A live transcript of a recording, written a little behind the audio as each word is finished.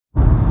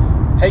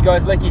Hey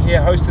guys, Lecky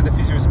here, host of the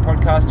Physioism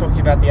podcast,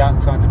 talking about the art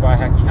and science of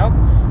biohacking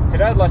health.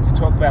 Today I'd like to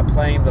talk about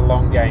playing the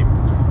long game.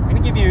 I'm going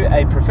to give you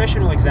a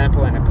professional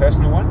example and a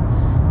personal one.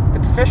 The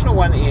professional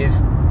one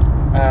is,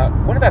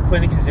 one of our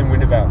clinics is in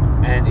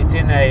Wintervale, and it's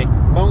in a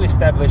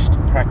long-established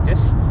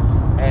practice,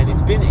 and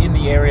it's been in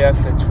the area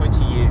for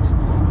 20 years.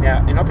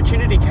 Now, an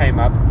opportunity came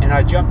up, and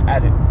I jumped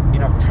at it.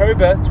 In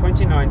October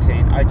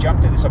 2019, I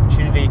jumped at this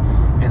opportunity,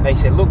 and they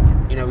said, look,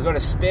 we've got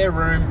a spare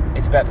room.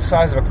 It's about the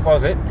size of a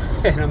closet,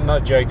 and I'm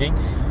not joking.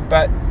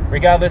 But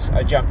regardless,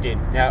 I jumped in.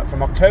 Now,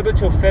 from October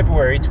till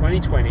February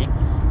 2020,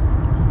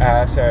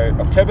 so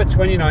October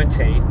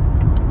 2019,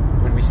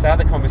 when we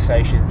started the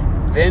conversations,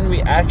 then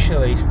we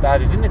actually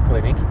started in the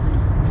clinic,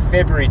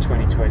 February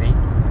 2020.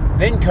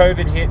 Then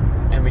COVID hit,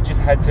 and we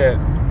just had to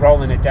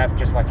roll and adapt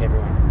just like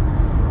everyone.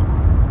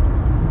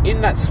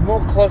 In that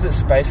small closet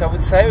space, I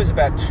would say it was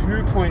about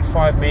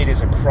 2.5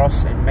 meters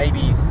across and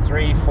maybe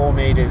 3-4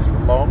 meters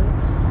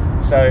long.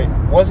 So it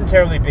wasn't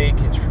terribly big.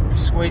 Could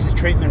squeeze the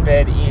treatment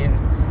bed in,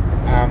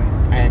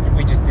 and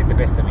we just did the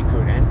best that we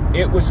could, and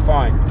it was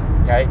fine.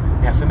 Okay,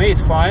 now for me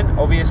it's fine.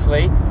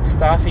 Obviously,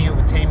 staffing it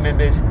with team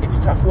members, it's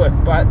tough work,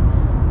 but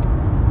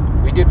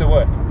we did the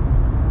work.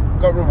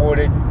 Got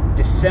rewarded.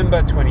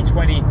 December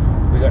 2020,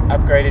 we got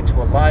upgraded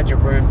to a larger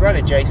room right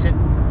adjacent,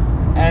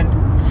 and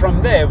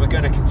from there we're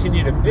going to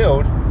continue to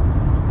build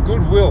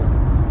goodwill,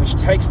 which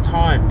takes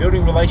time,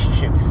 building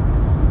relationships,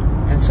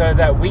 and so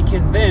that we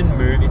can then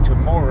move into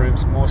more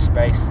rooms, more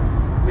space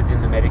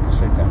within the medical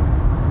center.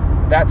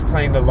 That's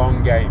playing the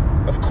long game.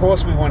 Of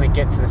course we want to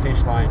get to the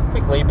finish line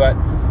quickly, but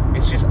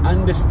it's just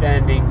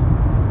understanding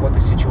what the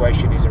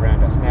situation is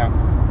around us. Now,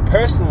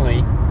 personally,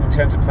 in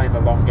terms of playing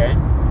the long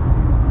game,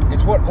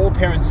 it's what all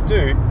parents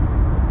do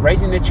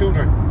raising their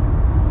children.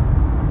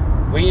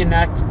 We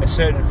enact a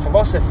certain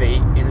philosophy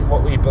in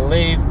what we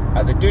believe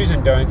are the do's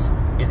and don'ts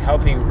in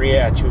helping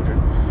rear our children.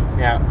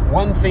 Now,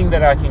 one thing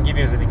that I can give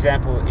you as an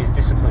example is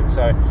discipline.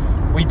 So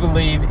we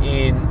believe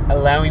in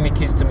allowing the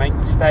kids to make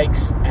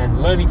mistakes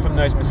and learning from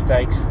those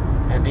mistakes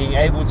and being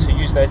able to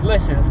use those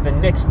lessons the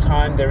next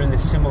time they're in a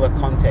similar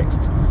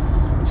context.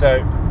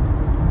 So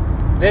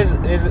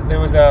there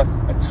was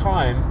a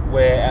time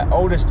where our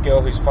oldest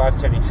girl, who's 5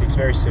 turning 6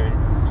 very soon,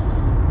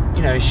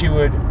 she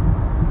would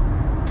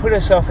put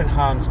herself in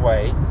harm's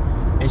way,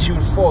 and she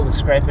would fall and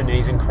scrape her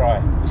knees and cry.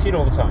 We see it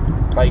all the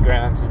time.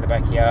 Playgrounds, in the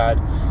backyard,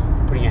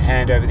 putting her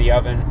hand over the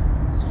oven.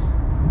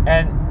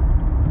 And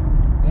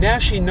now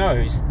she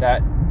knows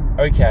that,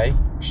 okay,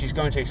 she's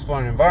going to explore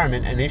an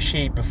environment, and if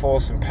she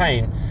befalls some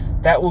pain,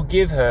 that will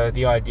give her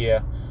the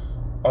idea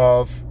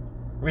of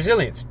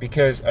resilience.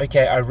 Because,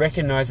 okay, I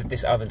recognize that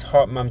this oven's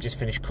hot. Mum just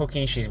finished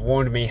cooking. She's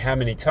warned me how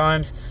many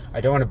times.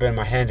 I don't want to burn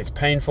my hand. It's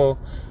painful.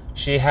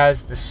 She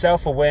has the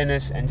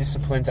self-awareness and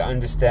discipline to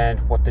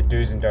understand what the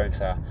do's and don'ts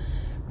are.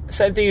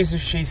 Same thing as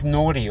if she's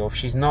naughty, or if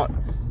she's not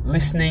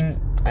listening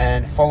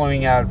and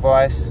following our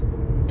advice,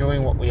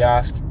 doing what we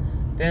ask,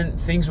 then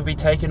things will be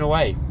taken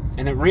away.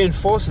 And it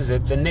reinforces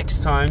it the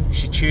next time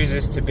she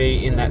chooses to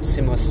be in that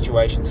similar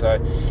situation. So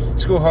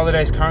school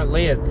holidays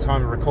currently at the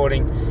time of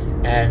recording,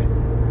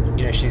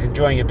 and she's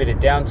enjoying a bit of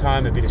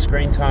downtime, a bit of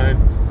screen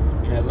time,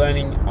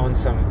 learning on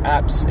some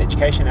apps,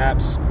 education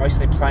apps,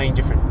 mostly playing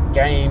different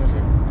games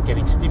and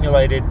getting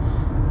stimulated.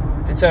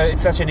 And so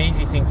it's such an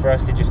easy thing for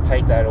us to just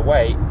take that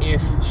away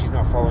if she's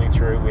not following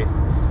through with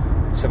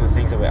some of the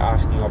things that we're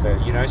asking of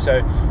her,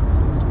 So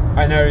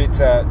I know it's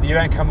you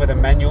don't come with a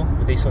manual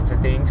with these sorts of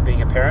things,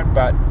 being a parent,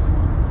 but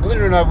believe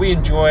it or not, we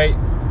enjoy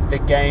the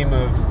game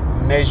of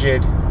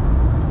measured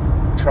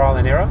trial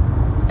and error,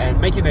 and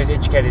making those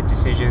educated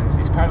decisions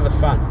is part of the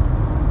fun,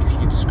 if you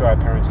can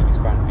describe parenting as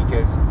fun,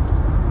 because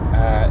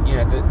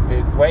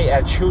the way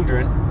our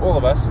children, all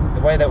of us,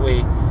 the way that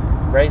we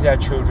raise our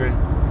children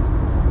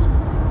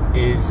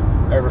is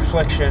a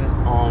reflection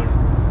on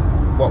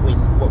what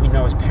we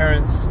know as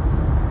parents,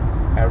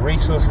 our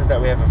resources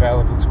that we have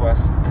available to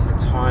us, and the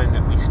time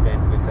that we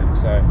spend with them.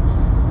 So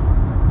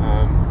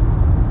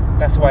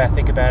that's the way I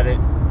think about it.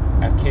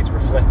 Our kids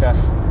reflect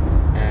us,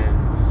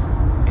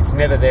 and it's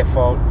never their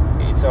fault.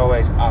 It's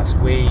always us.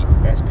 We,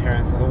 as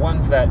parents, are the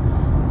ones that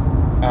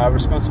are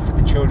responsible for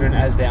the children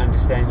as they're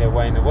understanding their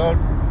way in the world.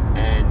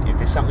 And if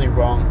there's something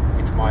wrong,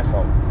 it's my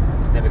fault.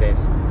 It's never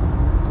theirs.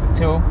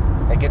 Until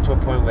they get to a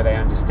point where they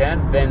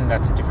understand, then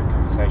that's a different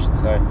conversation.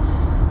 So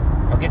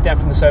I'll get down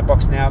from the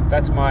soapbox now.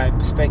 That's my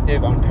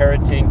perspective on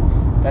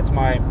parenting. That's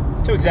my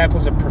 2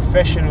 examples of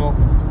professional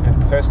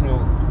and personal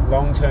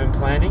long-term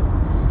planning,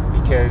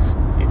 because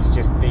it's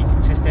just being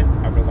consistent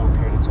over a long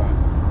period of time.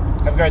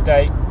 Have a great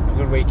day, have a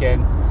good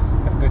weekend,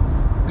 have a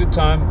good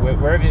time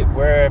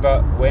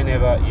wherever,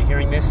 whenever you're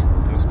hearing this,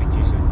 and I'll speak to you soon.